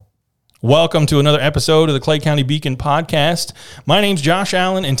Welcome to another episode of the Clay County Beacon podcast. My name's Josh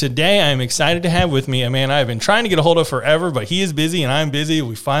Allen, and today I'm excited to have with me a man I've been trying to get a hold of forever, but he is busy and I'm busy.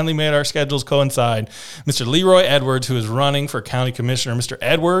 We finally made our schedules coincide. Mr. Leroy Edwards, who is running for county commissioner. Mr.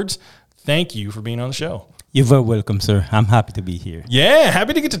 Edwards, thank you for being on the show. You're very welcome, sir. I'm happy to be here. Yeah,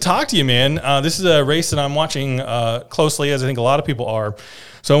 happy to get to talk to you, man. This is a race that I'm watching closely, as I think a lot of people are.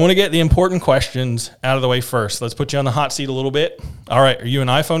 So I want to get the important questions out of the way first. Let's put you on the hot seat a little bit. All right, are you an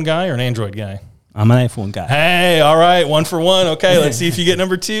iPhone guy or an Android guy? I'm an iPhone guy. Hey, all right, 1 for 1. Okay, let's see if you get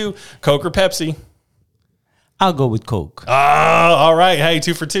number 2, Coke or Pepsi. I'll go with Coke. All right. Hey,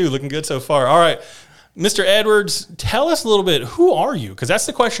 2 for 2. Looking good so far. All right. Mr. Edwards, tell us a little bit, who are you? Because that's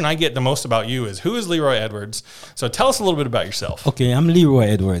the question I get the most about you is, who is Leroy Edwards? So tell us a little bit about yourself. Okay, I'm Leroy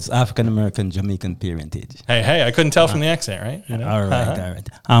Edwards, African-American Jamaican parentage. Hey, I couldn't tell from the accent, right? You know? All right.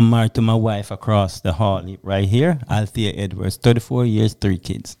 I'm married to my wife across the hall right here, Althea Edwards, 34 years, 3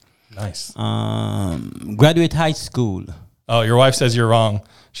 kids. Nice. Graduate high school. Oh, your wife says you're wrong.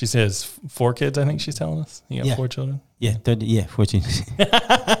 She says 4 kids, I think she's telling us. You got 4 children? Yeah, 4 children.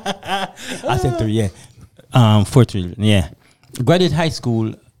 I said 3, yeah. 4 children, yeah. Graduate high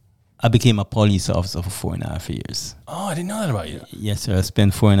school, I became a police officer for 4.5 years. Oh, I didn't know that about you. Yes, sir. I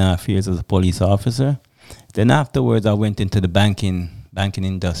spent 4.5 years as a police officer. Then afterwards, I went into the banking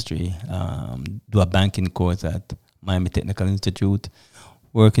industry, do a banking course at Miami Technical Institute,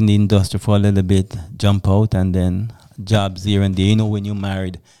 work in the industry for a little bit, jump out, and then jobs here and there. You know, when you're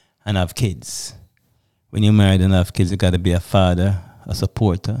married and have kids. When you're married and have kids, you got to be a father, a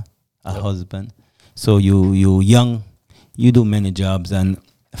supporter, a husband. So you young, you do many jobs, and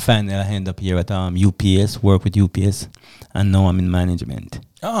finally I end up here at UPS, work with UPS, and now I'm in management.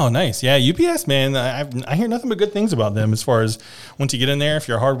 Oh, nice. Yeah, UPS, man, I hear nothing but good things about them as far as once you get in there, if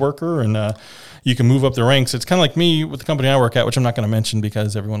you're a hard worker and you can move up the ranks. It's kind of like me with the company I work at, which I'm not going to mention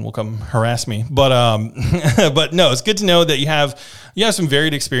because everyone will come harass me. But but no, it's good to know that you have some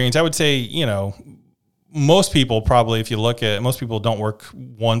varied experience. I would say, you know, most people probably, if you look at, most people don't work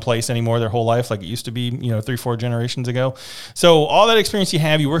one place anymore their whole life like it used to be, 3-4 generations ago. So all that experience you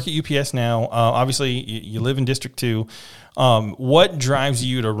have, you work at UPS now. Obviously, you live in District 2. What drives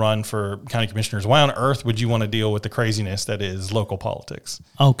you to run for county commissioners? Why on earth would you want to deal with the craziness that is local politics?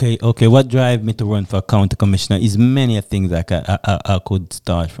 Okay. What drives me to run for county commissioner is many things I could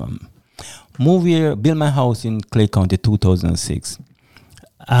start from. Move here, build my house in Clay County, 2006.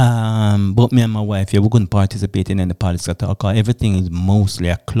 Both me and my wife here, we couldn't participate in any politics at all. Everything is mostly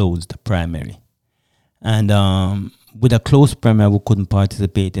a closed primary. And with a closed primary, we couldn't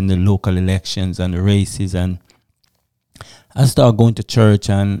participate in the local elections and the races. And I started going to church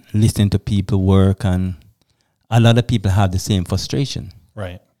and listening to people work. And a lot of people have the same frustration.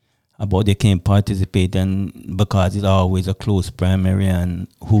 Right. About they can't participate, and because it's always a close primary and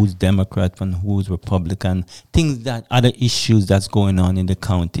who's Democrat and who's Republican, other issues that's going on in the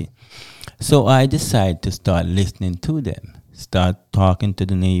county. So I decided to start listening to them, start talking to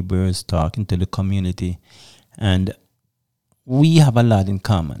the neighbors, talking to the community, and we have a lot in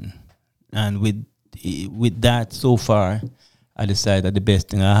common. And with that, so far, I decided that the best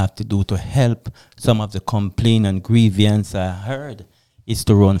thing I have to do to help some of the complaint and grievance I heard is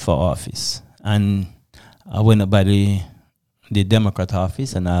to run for office. And I went up by the Democrat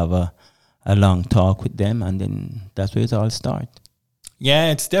office and I have a long talk with them, and then that's where it all started.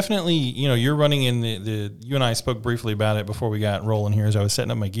 Yeah, it's definitely, you're running in you and I spoke briefly about it before we got rolling here as I was setting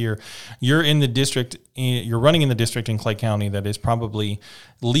up my gear. You're in the district, you're running in the district in Clay County that is probably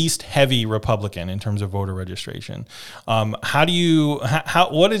least heavy Republican in terms of voter registration. What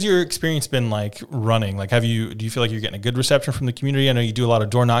has your experience been like running? Like, do you feel like you're getting a good reception from the community? I know you do a lot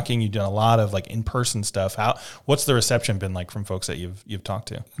of door knocking, you've done a lot of like in-person stuff. What's the reception been like from folks that you've talked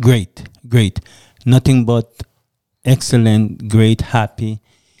to? Great. Nothing but excellent, great, happy.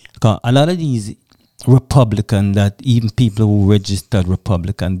 Because a lot of these Republican, that even people who registered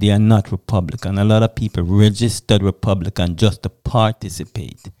Republican, they are not Republican. A lot of people registered Republican just to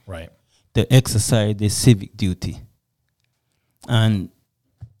participate. Right. To exercise their civic duty. And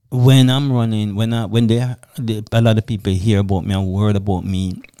when I'm running, when a lot of people hear about me and word about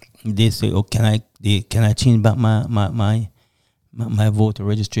me, they say, "Oh, can I change back my voter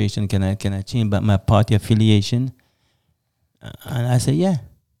registration? Can I change back my party affiliation?" And I say, yeah.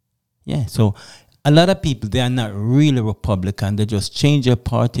 So a lot of people, they are not really Republican. They just change their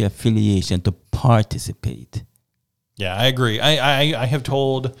party affiliation to participate. Yeah, I agree. I have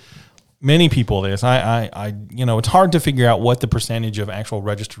told many people this. It's hard to figure out what the percentage of actual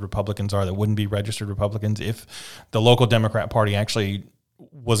registered Republicans are that wouldn't be registered Republicans if the local Democrat Party actually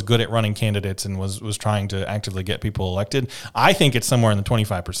was good at running candidates and was trying to actively get people elected. I think it's somewhere in the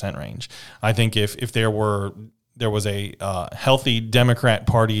 25% range. I think if there was a healthy Democrat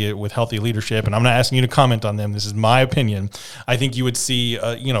Party with healthy leadership, and I'm not asking you to comment on them, this is my opinion, I think you would see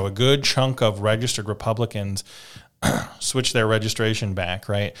a good chunk of registered Republicans switch their registration back,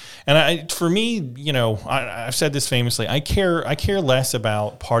 right? And for me, I've said this famously, I care less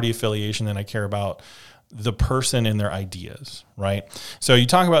about party affiliation than I care about the person and their ideas, right? So you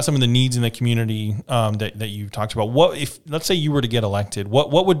talk about some of the needs in the community that you talked about. What if, let's say you were to get elected,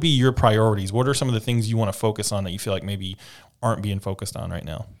 what would be your priorities? What are some of the things you want to focus on that you feel like maybe aren't being focused on right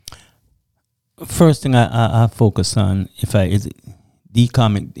now? First thing I focus on is the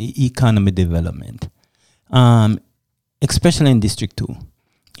economic development, especially in District 2.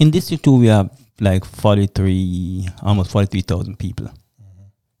 In District 2, we have like almost 43,000 people.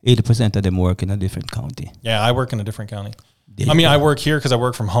 80% of them work in a different county. Yeah, I work in a different county. I work here because I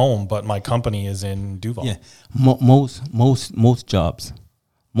work from home, but my company is in Duval. Yeah, most jobs,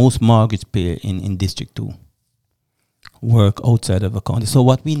 most mortgage pay in District 2 work outside of a county. So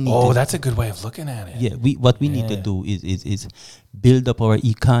what we need. Oh, that's a good way of looking at it. Yeah, what we need to do is build up our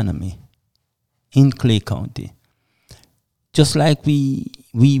economy in Clay County. Just like we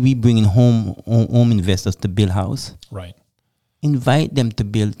bring in home investors to build house. Right. Invite them to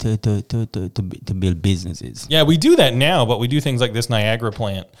build to build businesses. Yeah, we do that now, but we do things like this Niagara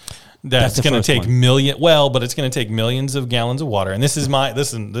plant. That's going to take but it's going to take millions of gallons of water. And this is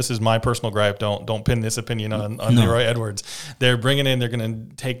my personal gripe. Don't pin this opinion on Leroy Edwards. They're going to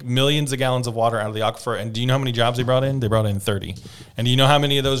take millions of gallons of water out of the aquifer. And do you know how many jobs they brought in? They brought in 30. And do you know how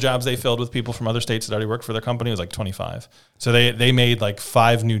many of those jobs they filled with people from other states that already worked for their company? It was like 25. So they made like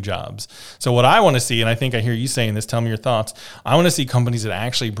 5 new jobs. So what I want to see, and I think I hear you saying this, tell me your thoughts. I want to see companies that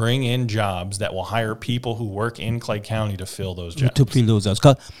actually bring in jobs that will hire people who work in Clay County to fill those jobs. To fill those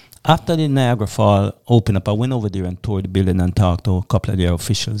jobs. After the Niagara Fall opened up, I went over there and toured the building and talked to a couple of their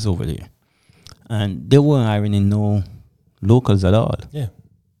officials over there. And they weren't hiring no locals at all. Yeah.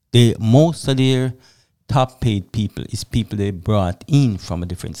 Most of their top paid people is people they brought in from a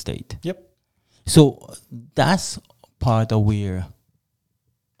different state. Yep. So that's part of where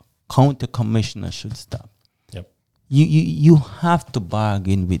county commissioner should stop. Yep. You have to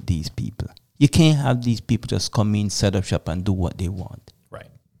bargain with these people. You can't have these people just come in, set up shop and do what they want.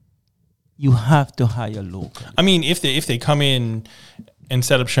 You have to hire local. I mean, if they come in and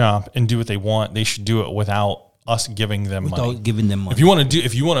set up shop and do what they want, they should do it without us giving them money. Giving them money.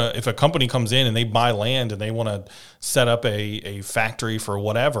 If a company comes in and they buy land and they want to set up a factory for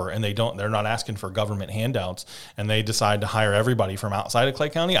whatever, and they're not asking for government handouts, and they decide to hire everybody from outside of Clay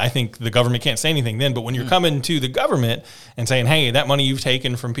County, I think the government can't say anything then. But when you're coming to the government and saying, hey, that money you've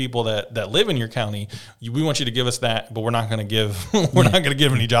taken from people that live in your county, we want you to give us that, but we're not going to give not going to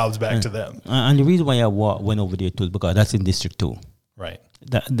give any jobs back to them. And the reason why I went over there too is because that's in District 2. Right.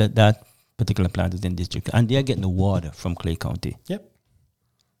 That particular plant is in District, and they are getting the water from Clay County.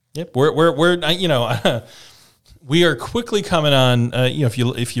 Yep. We're we are quickly coming on. If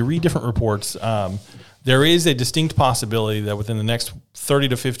you read different reports, there is a distinct possibility that within the next 30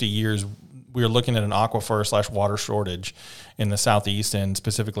 to 50 years, we are looking at an aquifer/water shortage in the Southeast and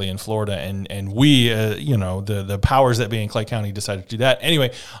specifically in Florida. And we, the powers that be in Clay County decided to do that.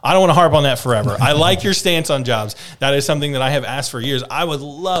 Anyway, I don't want to harp on that forever. I like your stance on jobs. That is something that I have asked for years. I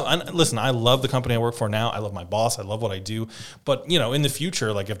love the company I work for now. I love my boss. I love what I do. But, in the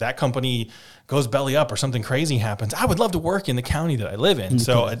future, like if that company goes belly up or something crazy happens, I would love to work in the county that I live in.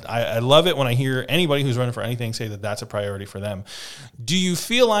 So I love it when I hear anybody who's running for anything say that that's a priority for them. Do you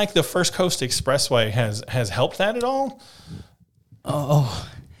feel like the First Coast Expressway has helped that at all?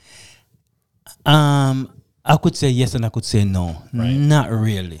 I could say yes and I could say no. Right. Not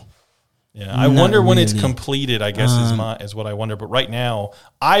really. Yeah, I wonder when it's completed, I guess is what I wonder. But right now,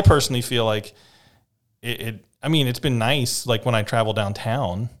 I personally feel like it's been nice like when I travel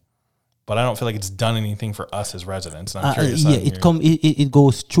downtown, but I don't feel like it's done anything for us as residents. And I'm curious. It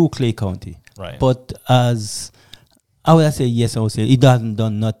goes through Clay County. Right. But as I would say yes, I would say it hasn't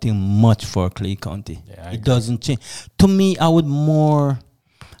done nothing much for Clay County. Yeah, it doesn't change. To me, I would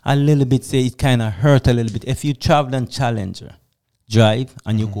a little bit say it kind of hurt a little bit. If you travel on Challenger Drive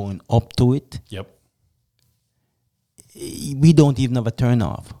and you're going up to it, yep. We don't even have a turn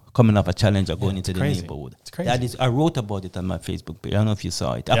off coming off a Challenger going into the neighborhood. It's crazy. I wrote about it on my Facebook page. I don't know if you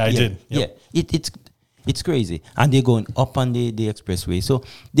saw it. Yeah, I did. Yep. Yeah, it's crazy. And they're going up on the expressway. So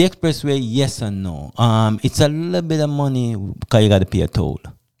the expressway, yes and no. It's a little bit of money because you got to pay a toll.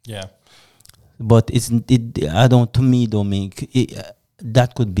 Yeah. But it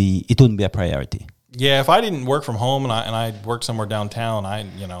wouldn't be a priority. Yeah, if I didn't work from home and I worked somewhere downtown,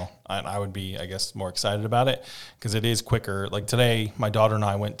 I would be, I guess, more excited about it because it is quicker. Like today, my daughter and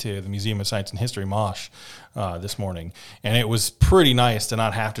I went to the Museum of Science and History, MOSH, this morning, and it was pretty nice to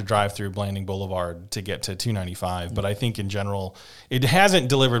not have to drive through Blanding Boulevard to get to 295. But I think in general, it hasn't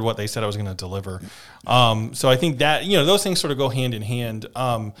delivered what they said it was going to deliver. So I think that, those things sort of go hand in hand.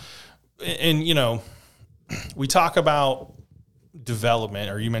 We talk about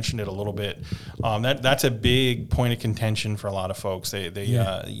development, or you mentioned it a little bit. That's a big point of contention for a lot of folks.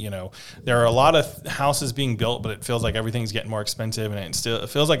 There are a lot of houses being built, but it feels like everything's getting more expensive, and it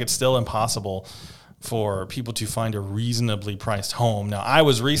feels like it's still impossible for people to find a reasonably priced home. Now, I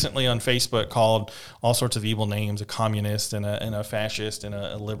was recently on Facebook called all sorts of evil names, a communist and a fascist and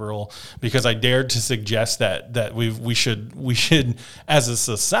a liberal, because I dared to suggest that we should as a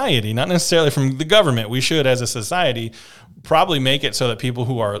society, not necessarily from the government, we should as a society probably make it so that people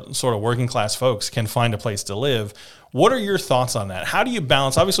who are sort of working class folks can find a place to live. What are your thoughts on that? How do you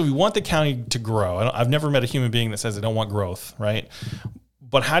balance? Obviously, we want the county to grow. I've never met a human being that says they don't want growth, right?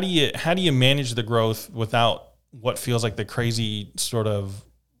 But how do you manage the growth without what feels like the crazy sort of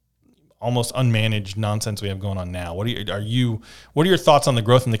almost unmanaged nonsense we have going on now? What are your thoughts on the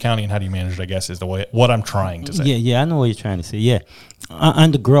growth in the county, and how do you manage it, I guess, is what I'm trying to say. Yeah, I know what you're trying to say. Yeah.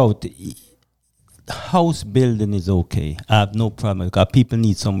 On the growth, house building is okay. I have no problem because people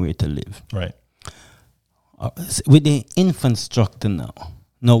need somewhere to live. Right. With the infrastructure now.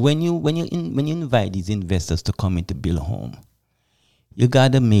 Now, when you invite these investors to come in to build a home, you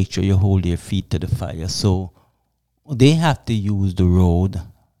gotta make sure you hold their feet to the fire. So they have to use the road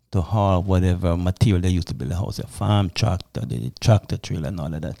to haul whatever material they used to build a house, a farm tractor, the tractor trailer, and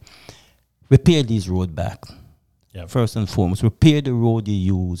all of that. Repair these road back. Yep. First and foremost, repair the road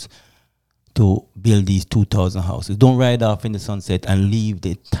you use to build these 2,000 houses. Don't ride off in the sunset and leave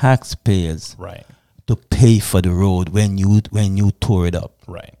the taxpayers right to pay for the road when you tore it up.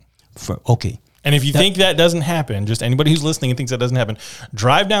 Right. And if you think that doesn't happen, just anybody who's listening and thinks that doesn't happen,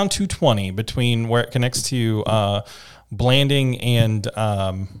 drive down 220 between where it connects to Blanding and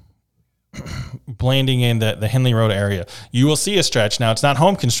the Henley Road area. You will see a stretch. Now, it's not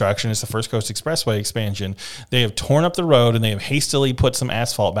home construction. It's the First Coast Expressway expansion. They have torn up the road, and they have hastily put some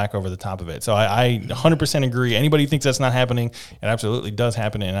asphalt back over the top of it. So I 100% agree. Anybody who thinks that's not happening, it absolutely does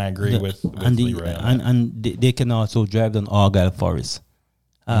happen, and I agree with Leroy on that. And they can also drive down Argyle Forest.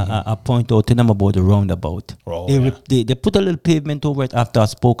 I point out to them about the roundabout. They put a little pavement over it after I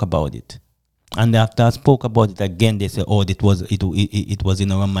spoke about it. And after I spoke about it again, they said, it was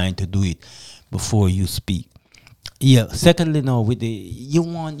in our mind to do it before you speak. Yeah. Secondly, now you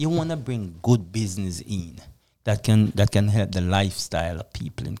want to bring good business in that can help the lifestyle of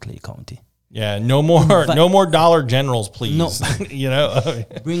people in Clay County. Yeah, no more Dollar Generals, please. No.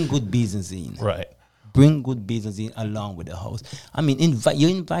 Bring good business in. Right. Bring good business in along with the house. I mean,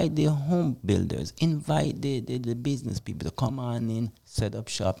 invite the home builders, invite the business people to come on in, set up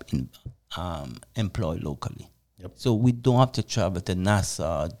shop, employ locally. Yep. So we don't have to travel to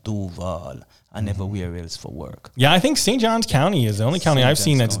Nassau, Duval, and everywhere else for work. Yeah, I think St. Johns County is the only county I've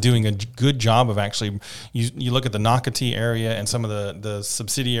seen that's doing a good job of actually, you look at the Nocatee area and some of the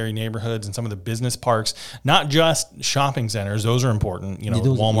subsidiary neighborhoods and some of the business parks, not just shopping centers, those are important, the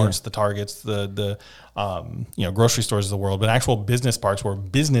Walmarts, the Targets, the grocery stores of the world, but actual business parks where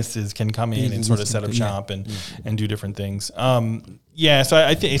businesses can come in and sort of set up shop and do different things. So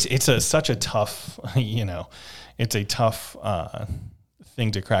I think it's such a tough, it's a tough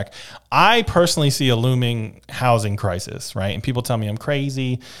thing to crack. I personally see a looming housing crisis, right? And people tell me I'm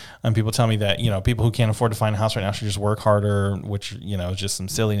crazy, and people tell me that people who can't afford to find a house right now should just work harder, which is just some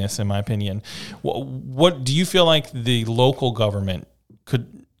silliness in my opinion. What do you feel like the local government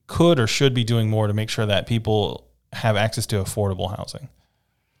could or should be doing more to make sure that people have access to affordable housing?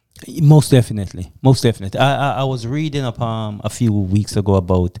 Most definitely. I was reading up a few weeks ago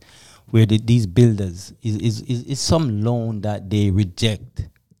about where these builders is some loan that they reject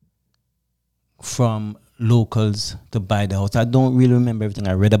from locals to buy the house. I don't really remember everything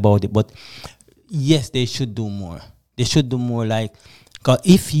I read about it, but yes, they should do more. They should do more. Like, 'cause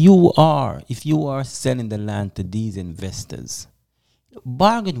if you are selling the land to these investors,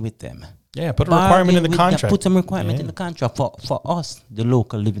 bargain with them. Yeah, put a requirement in the contract. Put some requirement in the contract for us, the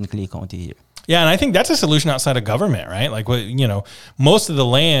local living in Clay County here. Yeah, and I think that's a solution outside of government, right? Like, most of the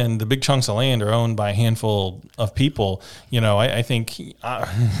land, the big chunks of land, are owned by a handful of people. I think,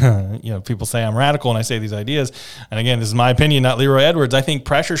 people say I'm radical and I say these ideas. And again, this is my opinion, not Leroy Edwards. I think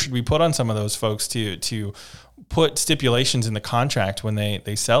pressure should be put on some of those folks to put stipulations in the contract when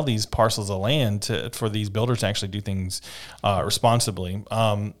they sell these parcels of land for these builders to actually do things responsibly.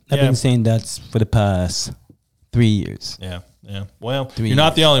 I've been saying that for the past 3 years. Yeah. Well, you're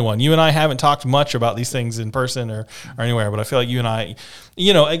not the only one. You and I haven't talked much about these things in person or anywhere, but I feel like you and I,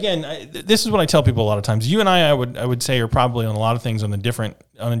 again, this is what I tell people a lot of times. You and I would say, are probably on a lot of things on different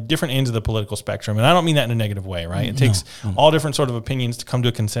ends of the political spectrum, and I don't mean that in a negative way, right? It takes all different sort of opinions to come to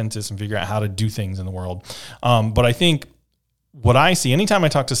a consensus and figure out how to do things in the world. But I think what I see, anytime I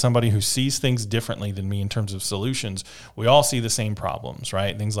talk to somebody who sees things differently than me in terms of solutions, we all see the same problems,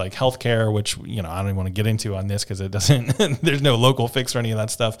 right? Things like healthcare, which, I don't even want to get into on this because it doesn't, there's no local fix or any of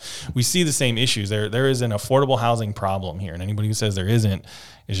that stuff. We see the same issues. There is an affordable housing problem here, and anybody who says there isn't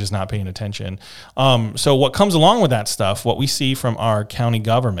is just not paying attention. So what comes along with that stuff, what we see from our county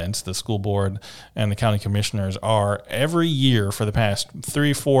governments, the school board and the county commissioners, are every year for the past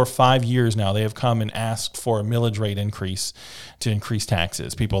 3, 4, 5 years now, they have come and asked for a millage rate increase to increase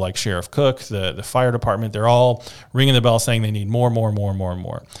taxes. People like Sheriff Cook, the fire department, they're all ringing the bell saying they need more.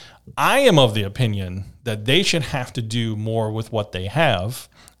 I am of the opinion that they should have to do more with what they have,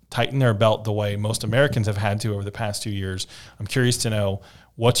 tighten their belt the way most Americans have had to over the past 2 years. I'm curious to know,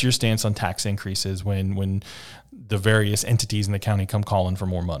 what's your stance on tax increases when the various entities in the county come calling for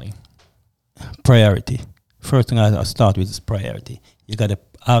more money? Priority. First thing I'll start with is priority. You got to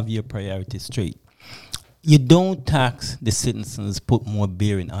have your priorities straight. You don't tax the citizens, put more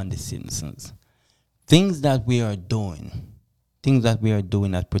bearing on the citizens. Things that we are doing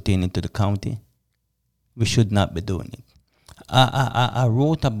that pertaining to the county, we should not be doing it. I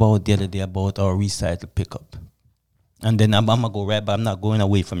wrote about the other day about our recycle pickup. And then I'm going to go right back. I'm not going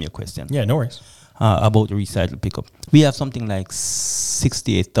away from your question. Yeah, no worries. About the recycle pickup. We have something like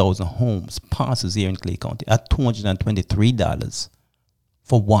 68,000 homes, parcels here in Clay County at $223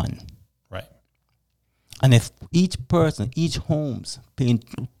 for one. Right. And if each home's paying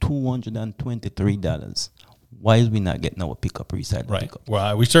 $223, why is we not getting our recycle pickup?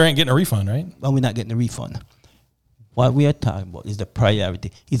 Well, we sure ain't getting a refund, right? Well, we're not getting a refund. What we are talking about is the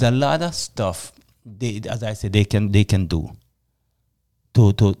priority. It's a lot of stuff, as I said, they can do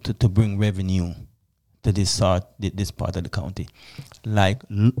to bring revenue to this part of the county,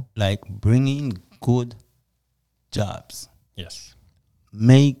 like bringing good jobs. Yes.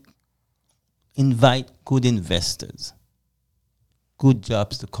 Invite good investors, good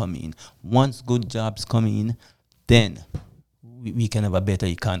jobs to come in. Once good jobs come in, then we can have a better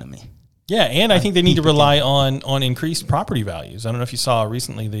economy. Yeah, and I think they need to rely on increased property values. I don't know if you saw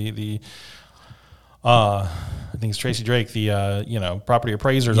recently the I think it's Tracy Drake, the property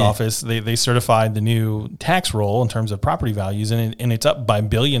appraiser's office. They certified the new tax roll in terms of property values, and it's up by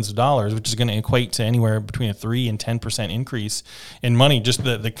billions of dollars, which is going to equate to anywhere between a 3 and 10% increase in money. Just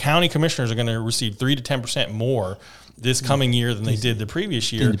the county commissioners are going to receive 3 to 10% more this coming year than they did the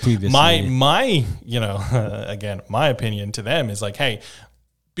previous year. My again, my opinion to them is like, hey,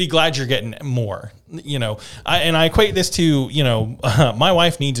 be glad you're getting more. I equate this to my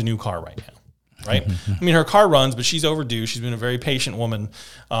wife needs a new car right now. Right? I mean, her car runs, but she's overdue. She's been a very patient woman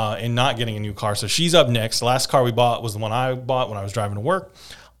in not getting a new car. So she's up next. The last car we bought was the one I bought when I was driving to work.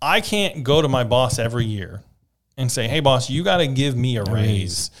 I can't go to my boss every year and say, hey, boss, you got to give me a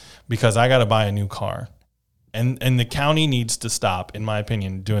raise because I got to buy a new car. And the county needs to stop, in my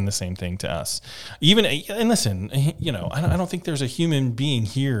opinion, doing the same thing to us. And listen, I don't think there's a human being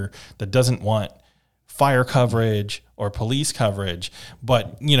here that doesn't want fire coverage or police coverage.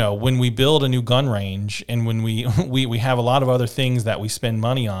 But, when we build a new gun range and when we have a lot of other things that we spend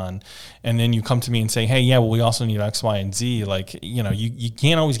money on, and then you come to me and say, hey, yeah, well, we also need X, Y, and Z. Like, you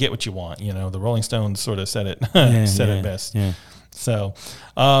can't always get what you want. The Rolling Stones sort of said it best. Yeah. So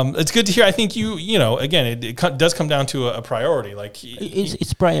it's good to hear. I think again, it does come down to a priority. Like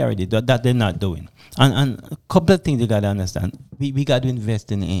it's priority that they're not doing. And a couple of things you got to understand. We got to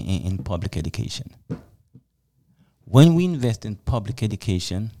invest in public education. When we invest in public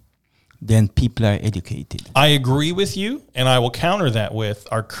education, then people are educated. I agree with you, and I will counter that with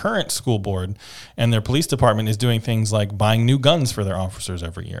our current school board and their police department is doing things like buying new guns for their officers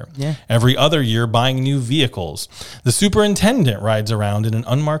every year. Yeah. Every other year, buying new vehicles. The superintendent rides around in an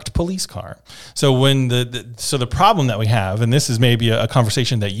unmarked police car. So when the problem that we have, and this is maybe a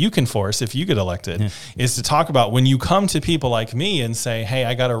conversation that you can force if you get elected, is to talk about when you come to people like me and say, hey,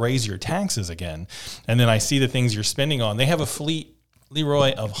 I got to raise your taxes again, and then I see the things you're spending on. They have a fleet,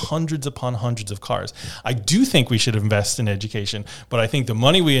 Leroy, of hundreds upon hundreds of cars. I do think we should invest in education, but I think the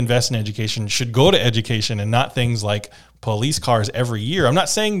money we invest in education should go to education and not things like police cars every year. I'm not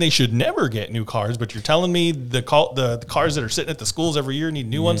saying they should never get new cars, but you're telling me the cars that are sitting at the schools every year need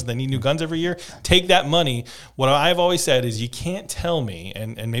new ones, and they need new guns every year. Take that money. What I've always said is you can't tell me,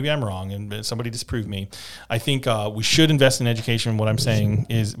 and maybe I'm wrong, and somebody disprove me. I think we should invest in education. What I'm saying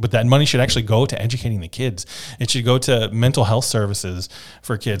is, but that money should actually go to educating the kids. It should go to mental health services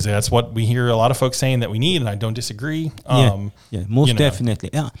for kids. That's what we hear a lot of folks saying that we need, and I don't disagree. Most definitely.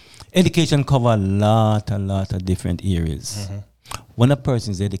 Yeah. Education cover a lot of different areas. Mm-hmm. When a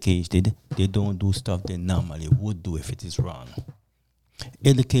person is educated, they don't do stuff they normally would do if it is wrong.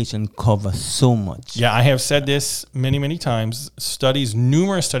 Education covers so much. Yeah, I have said this many, many times.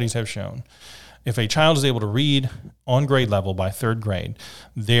 Numerous studies have shown if a child is able to read on grade level by third grade,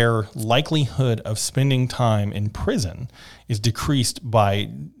 their likelihood of spending time in prison is decreased by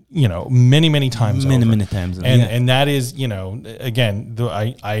many times over. Many times. And that is, again,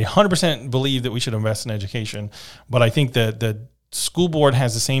 I 100% believe that we should invest in education, but I think that the school board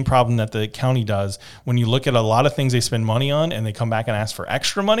has the same problem that the county does. When you look at a lot of things they spend money on and they come back and ask for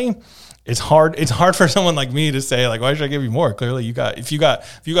extra money, it's hard for someone like me to say, like, why should I give you more? Clearly if you got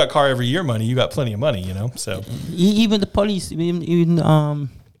car every year money, you got plenty of money, so. Even the police, I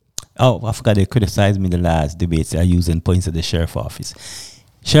forgot they criticized me the last debates I used in points of the sheriff office.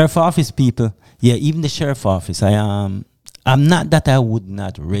 Sheriff office people, even the sheriff office. I'm not that I would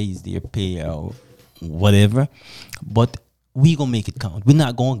not raise their pay or whatever, but we gonna make it count. We're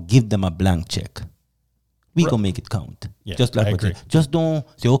not gonna give them a blank check. We gonna make it count. Yeah, just like I agree. Just don't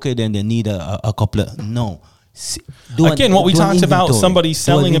say, okay, then they need a couple of no. What we talked about, somebody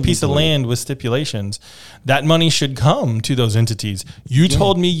selling a piece of land with stipulations, that money should come to those entities. You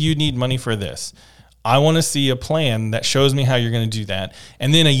told me you need money for this. I want to see a plan that shows me how you're going to do that.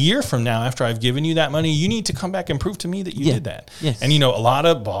 And then a year from now, after I've given you that money, you need to come back and prove to me that you did that. Yes. And, a lot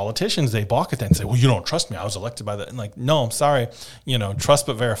of politicians, they balk at that and say, well, you don't trust me. I was elected by that. And like, no, I'm sorry. Trust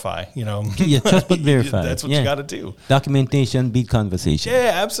but verify, trust but verify. That's what you got to do. Documentation beat conversation.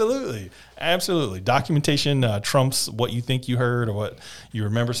 Yeah, absolutely. Absolutely. Documentation trumps what you think you heard or what you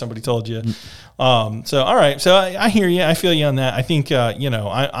remember somebody told you. So, all right. So I hear you. I feel you on that. I think,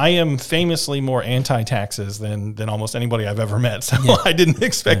 I am famously more anti-taxes than almost anybody I've ever met. So I didn't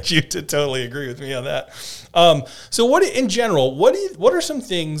expect you to totally agree with me on that. So in general, what are some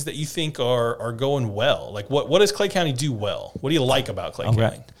things that you think are going well? Like what does Clay County do well? What do you like about Clay County?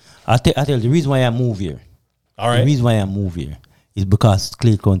 Right. I'll tell you the reason why I move here. All right. The reason why I move here is because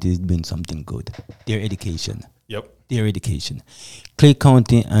Clay County is doing something good. Their education. Yep. Their education. Clay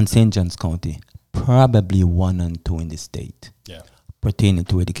County and St. John's County, probably 1 and 2 in the state. Yeah. Pertaining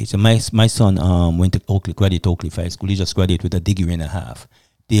to education. My son went to graduate Oak Cliff High School. He just graduated with a degree and a half.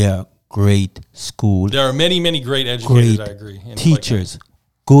 They are great school. There are many, many great educators, I agree. Teachers,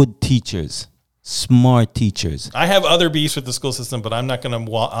 good teachers. Smart teachers. I have other beefs with the school system, but I'm not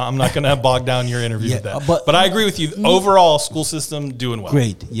gonna bog down your interview with that. But I agree with you. Overall, school system doing well.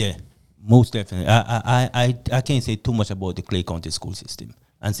 Great, most definitely. I can't say too much about the Clay County school system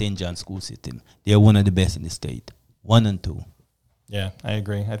and St. John's school system. They are one of the best in the state. 1 and 2. Yeah, I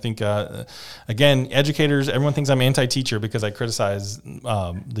agree. I think, again, educators, everyone thinks I'm anti-teacher because I criticize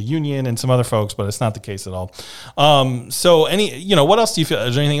the union and some other folks, but it's not the case at all. So what else do you feel?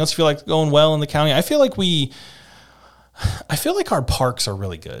 Is there anything else you feel like going well in the county? I feel like our parks are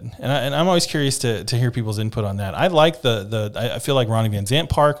really good. And I'm always curious to hear people's input on that. I like I feel like Ronnie Van Zant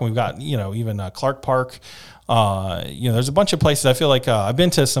Park, and we've got, even Clark Park. There's a bunch of places. I feel like I've been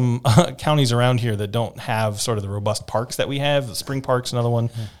to some counties around here that don't have sort of the robust parks that we have. The Spring Park's another one.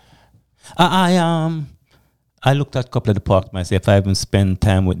 I looked at a couple of the parks myself. I even spent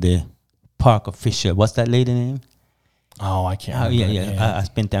time with the park official. What's that lady name? Oh, I can't remember. I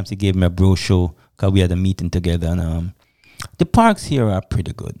spent time. She gave me a brochure because we had a meeting together. And the parks here are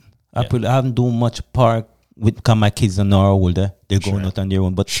pretty good. I haven't done much park because my kids are now older. They're going out on their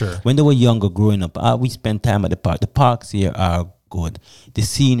own. But when they were younger, growing up, we spent time at the park. The parks here are good. The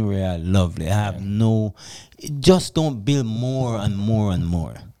scenery are lovely. I have just don't build more and more and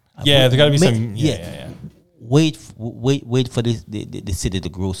more. Yeah, there got to be some. Wait for the city to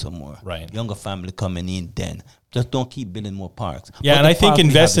grow some more. Right. Younger family coming in then. Just don't keep building more parks. Yeah, and I think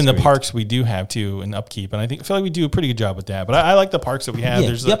invest in the parks we do have too and upkeep. And I feel like we do a pretty good job with that. But I like the parks that we have.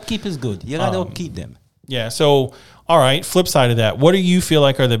 Yeah, the upkeep is good. You got to upkeep them. Yeah. So, all right. Flip side of that, what do you feel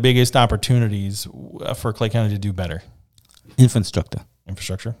like are the biggest opportunities for Clay County to do better? Infrastructure,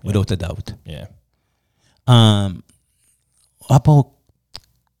 without a doubt. Yeah. About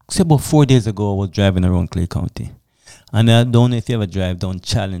 4 days ago, I was driving around Clay County, and I don't know if you ever drive down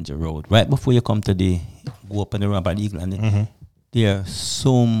Challenger Road. Right before you come to go up on the ramp at Eagle, there's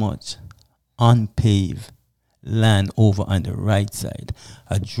so much unpaved land over on the right side.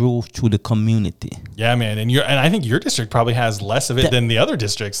 I drove through the community. Yeah, man, and I think your district probably has less of it than the other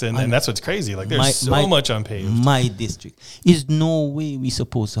districts, and that's what's crazy. Like there's so much unpaved. My district is no way we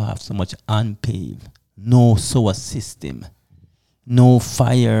supposed to have so much unpaved. No sewer system, no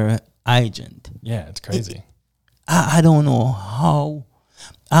fire hydrant. Yeah, it's crazy. I don't know how.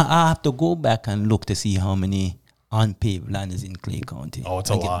 I have to go back and look to see how many unpaved land is in Clay County. Oh, it's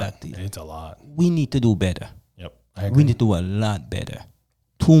a lot. It's a lot. We need to do better. Yep, I agree. We need to do a lot better.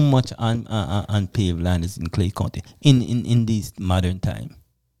 Too much unpaved land is in Clay County in this modern time.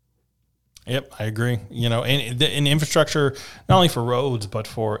 Yep, I agree. You know, and in infrastructure, not only for roads but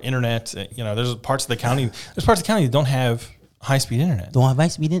for internet. You know, there's parts of the county that don't have high-speed internet. Don't have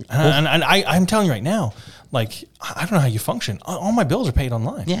high-speed internet. And I'm telling you right now, like, I don't know how you function. All my bills are paid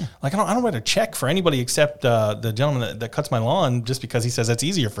online. Yeah. Like, I don't write a check for anybody except the gentleman that cuts my lawn just because he says that's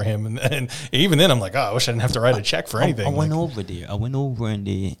easier for him. And even then, I'm like, oh, I wish I didn't have to write a check for anything. I went over there. I went over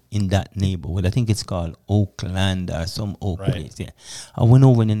in that neighborhood. I think it's called Oakland or some place. Yeah. I went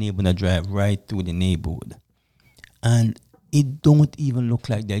over in the neighborhood and I drive right through the neighborhood. And it don't even look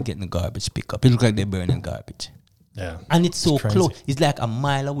like they're getting a garbage pickup. It looks like they're burning garbage. Yeah. And it's so close. It's like a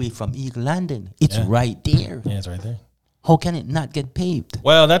mile away from Eagle Landing. It's right there. Yeah, it's right there. How can it not get paved?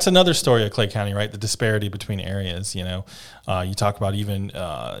 Well, that's another story of Clay County, right? The disparity between areas, you know. You talk about even,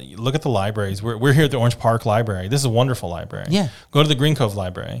 look at the libraries. We're here at the Orange Park Library. This is a wonderful library. Yeah. Go to the Green Cove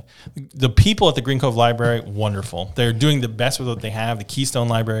Library. The people at the Green Cove Library, wonderful. They're doing the best with what they have. The Keystone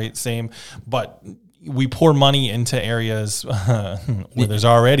Library, same. But we pour money into areas where there's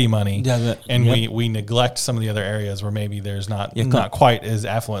already money, and we neglect some of the other areas where maybe there's not quite as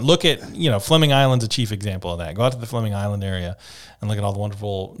affluent. Look at, you know, Fleming Island's a chief example of that. Go out to the Fleming Island area and look at all the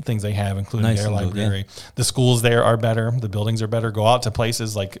wonderful things they have, including their library. The schools there are better. The buildings are better. Go out to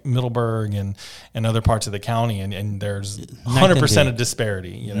places like Middleburg and other parts of the county, and there's 100% of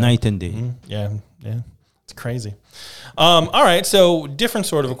disparity. You know? Night and day. Mm-hmm. Yeah. It's crazy. All right, so different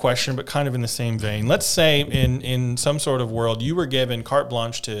sort of a question, but kind of in the same vein. Let's say in some sort of world you were given carte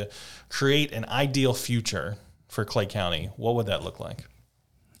blanche to create an ideal future for Clay County. What would that look like?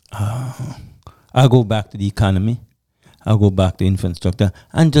 I'll go back to the economy. I'll go back to infrastructure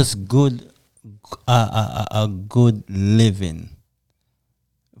and just a good living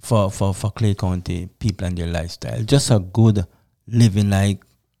for Clay County people and their lifestyle. Just a good living, like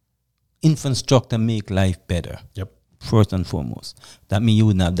infrastructure make life better. Yep. First and foremost. That means you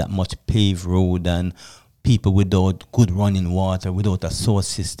wouldn't have that much paved road and people without good running water, without a source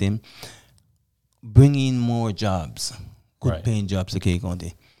system. Bring in more jobs, good paying jobs to Clay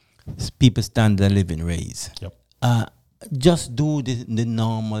County. People standard of living raise. Yep. Just do the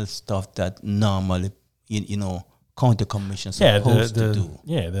normal stuff that normally, county commission supposed to do.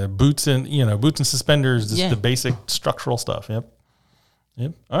 Yeah, the boots and suspenders, the basic structural stuff. Yep.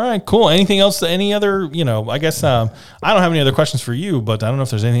 All right, cool. Anything else? Any other, I guess I don't have any other questions for you, but I don't know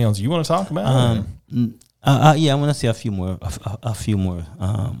if there's anything else you want to talk about. I want to say a few more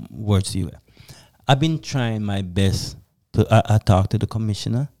words to you. I've been trying my best to I talk to the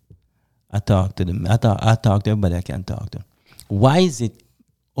commissioner. I talk to them. I talk to everybody I can talk to. Why is it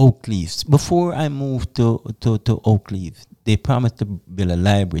Oakleaf? Before I moved to Oakleaf, they promised to build a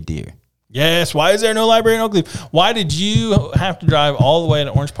library there. Yes. Why is there no library in Oakleaf? Why did you have to drive all the way to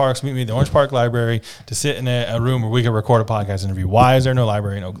Orange Park to meet me at the Orange Park Library to sit in a room where we could record a podcast interview? Why is there no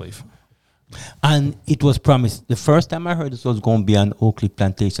library in Oakleaf? And it was promised. The first time I heard this was going to be on Oakleaf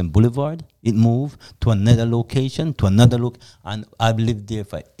Plantation Boulevard. It moved to another location, and I've lived there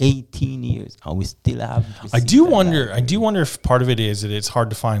for 18 years, and we still haven't. I do wonder if part of it is that it's hard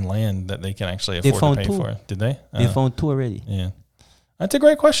to find land that they can actually afford to pay for. Did they? They found two already. Yeah. That's a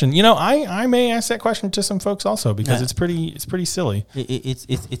great question. I may ask that question to some folks also because it's pretty silly.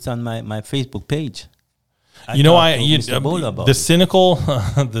 It's on my Facebook page. The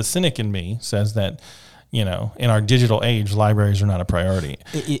cynic in me says that, in our digital age, libraries are not a priority.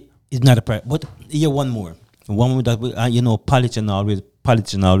 It's not a priority. But one more that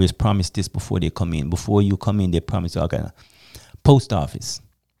politicians always promise this before they come in. Before you come in, they promise all kind of post office.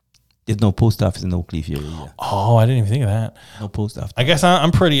 There's no post office in Oakleaf area. Oh, I didn't even think of that. No post office. I guess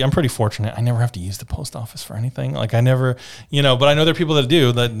I'm pretty fortunate. I never have to use the post office for anything. Like I never, but I know there are people that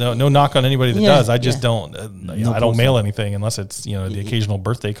do. That no knock on anybody that does. I just don't. I don't mail anything unless it's the occasional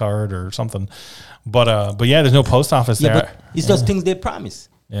birthday card or something. But there's no post office there. But it's just things they promise.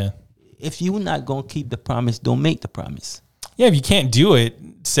 Yeah. If you're not gonna keep the promise, don't make the promise. Yeah, if you can't do it,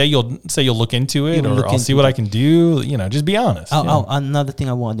 say you'll look into it, or I'll see what I can do. Just be honest. Another thing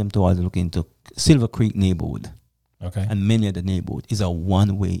I want them to also look into: Silver Creek neighborhood. Okay. And many of the neighborhoods is a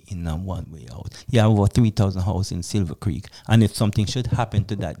one way in and one way out. You have over 3,000 houses in Silver Creek. And if something should happen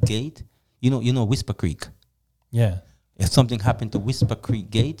to that gate, you know Whisper Creek. Yeah. If something happened to Whisper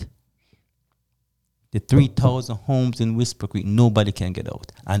Creek Gate, the 3,000 homes in Whisper Creek, nobody can get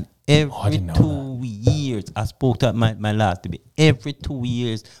out. And every 2 years, I spoke to my last debate, every 2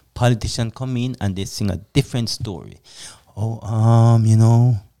 years, politicians come in and they sing a different story.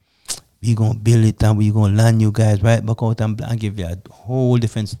 We gonna build it and we gonna land you guys right back out and give you a whole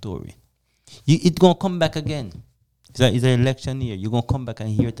different story. It's gonna come back again. It's an election year. You're gonna come back and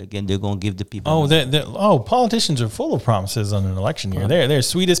hear it again. They're gonna give the people. Politicians are full of promises on an election year. They're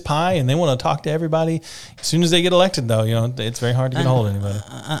sweet as pie, and they want to talk to everybody. As soon as they get elected, though, it's very hard to get a hold of anybody.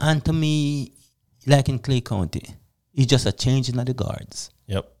 And to me, like in Clay County, it's just a changing of the guards.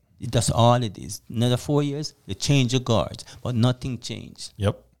 Yep. That's all it is. Another 4 years, they change the guards, but nothing changed.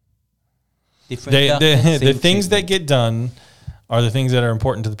 Yep. The things that get done are the things that are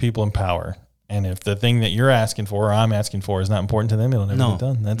important to the people in power. And if the thing that you're asking for or I'm asking for is not important to them, it'll never get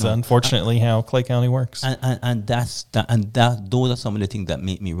done. That's unfortunately how Clay County works. And those are some of the things that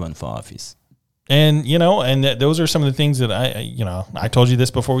make me run for office. And, those are some of the things that I told you this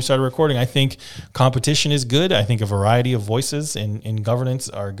before we started recording. I think competition is good. I think a variety of voices in governance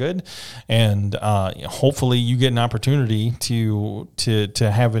are good. And hopefully you get an opportunity to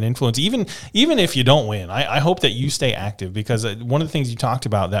have an influence, even if you don't win. I hope that you stay active, because one of the things you talked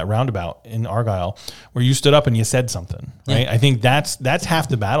about, that roundabout in Argyle, where you stood up and you said something, right? Yeah. I think that's half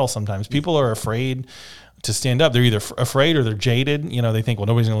the battle sometimes. People are afraid to stand up. They're either afraid or they're jaded. They think, well,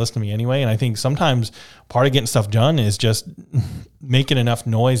 nobody's going to listen to me anyway. And I think sometimes part of getting stuff done is just making enough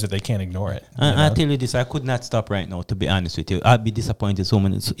noise that they can't ignore it. I'll tell you this, I could not stop right now, to be honest with you. I'd be disappointed so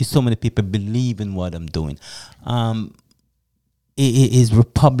many people believe in what I'm doing. It is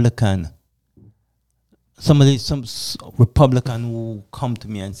Republican. Some Republican who come to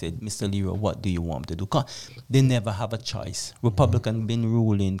me and said, Mr. Leroy, what do you want to do? They never have a choice. Republican been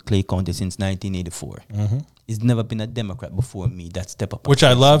ruling Clay County since 1984. Mm-hmm. It's never been a Democrat before me that step up. Which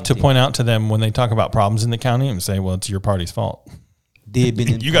I love to point out to them when they talk about problems in the county and say, well, it's your party's fault. They've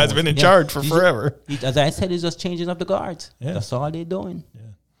been you guys have been in charge for forever. As I said, it's just changing up the guards. Yeah. That's all they're doing. Yeah.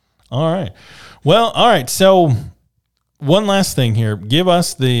 All right. Well, all right. So one last thing here. Give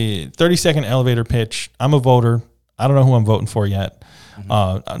us the 30-second elevator pitch. I'm a voter. I don't know who I'm voting for yet.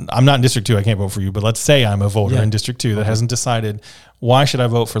 Mm-hmm. I'm not in District 2. I can't vote for you. But let's say I'm a voter in District 2 that hasn't decided. Why should I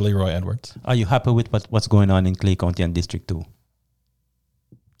vote for Leroy Edwards? Are you happy with what's going on in Clay County and District 2?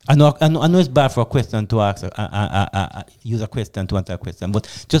 I know it's bad for a question to ask. Use a question to answer a question.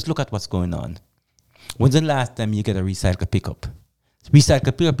 But just look at what's going on. When's the last time you get a recycle pickup?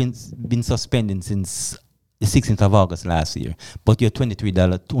 Recycle pickup been suspended since the 16th of August last year, but your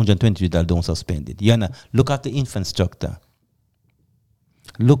 $223 don't suspend it. Look at the infrastructure.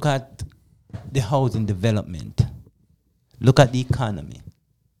 Look at the housing development. Look at the economy.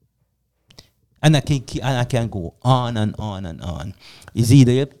 And I can go on and on and on. It's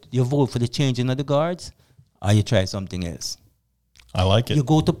either you vote for the changing of the guards or you try something else. I like it. You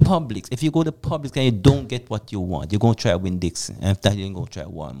go to Publix. If you go to Publix and you don't get what you want, you're going to try Winn-Dixie. And after that, you're going to try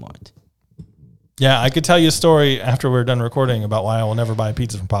Walmart. Yeah, I could tell you a story after we're done recording about why I will never buy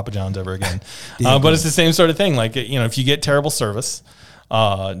pizza from Papa John's ever again. But it's the same sort of thing. Like, if you get terrible service,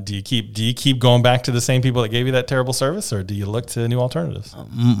 do you keep going back to the same people that gave you that terrible service, or do you look to new alternatives?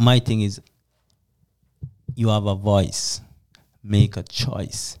 My thing is, you have a voice. Make a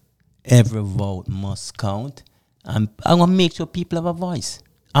choice. Every vote must count. I'm going to make sure people have a voice.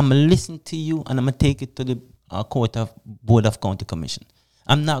 I'm going to listen to you, and I'm going to take it to the Board of County Commission.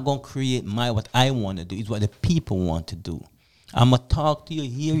 I'm not going to create what I want to do. It's what the people want to do. I'm going to talk to you,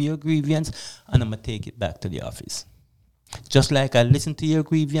 hear your grievance, and I'm going to take it back to the office. Just like I listen to your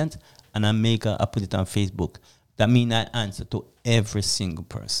grievance, and I put it on Facebook. That means I answer to every single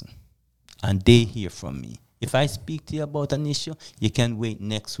person. And they hear from me. If I speak to you about an issue, you can wait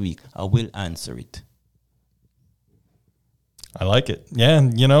next week. I will answer it. I like it. Yeah,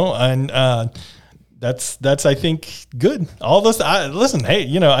 and that's I think good. All this. Listen, hey,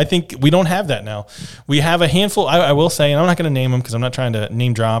 I think we don't have that now. We have a handful. I will say, and I'm not going to name them because I'm not trying to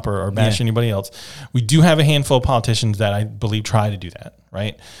name drop or bash anybody else. We do have a handful of politicians that I believe try to do that,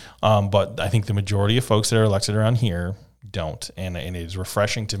 right? But I think the majority of folks that are elected around here don't, and it is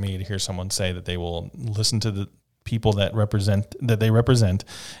refreshing to me to hear someone say that they will listen to the people that they represent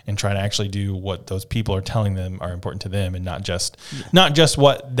and try to actually do what those people are telling them are important to them, and not just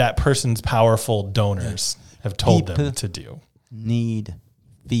what that person's powerful donors have told them to do. Need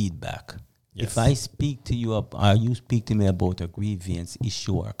feedback. Yes. If I speak to you or you speak to me about a grievance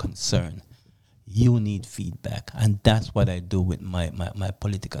issue or concern, You need feedback. And that's what I do with my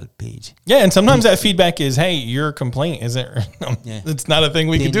political page. Yeah, and sometimes that feedback is, hey, your complaint isn't, it's not a thing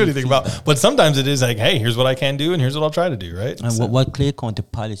we can do anything about. But sometimes it is like, hey, here's what I can do and here's what I'll try to do, right? And what Clay County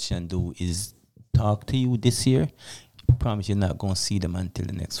politicians do is talk to you this year. Promise you're not going to see them until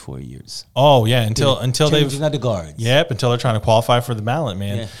the next 4 years. Oh yeah, until they've not the guards. Yep, until they're trying to qualify for the ballot,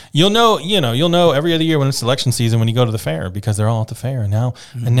 man. Yeah. You'll know every other year when it's election season when you go to the fair because they're all at the fair.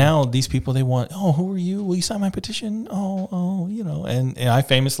 And now these people, they want, oh, who are you? Will you sign my petition? Oh, and I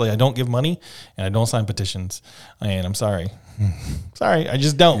famously, I don't give money and I don't sign petitions. And I'm sorry. Sorry, I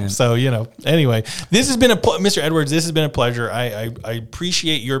just don't. Yeah. So, anyway, this has been Mr. Edwards, this has been a pleasure. I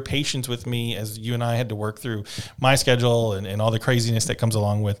appreciate your patience with me as you and I had to work through my schedule and all the craziness that comes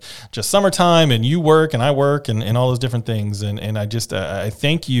along with just summertime and you work and I work and all those different things. And I just, I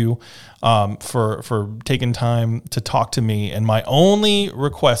thank you for taking time to talk to me. And my only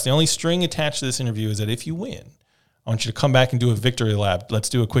request, the only string attached to this interview is that if you win, I want you to come back and do a victory lap. Let's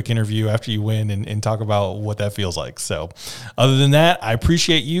do a quick interview after you win and talk about what that feels like. So other than that, I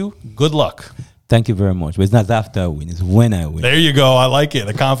appreciate you. Good luck. Thank you very much. But it's not after I win, it's when I win. There you go. I like it.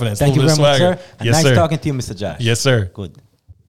 The confidence. Thank you very much, sir. Yes, nice sir. talking to you, Mr. Josh. Yes, sir. Good.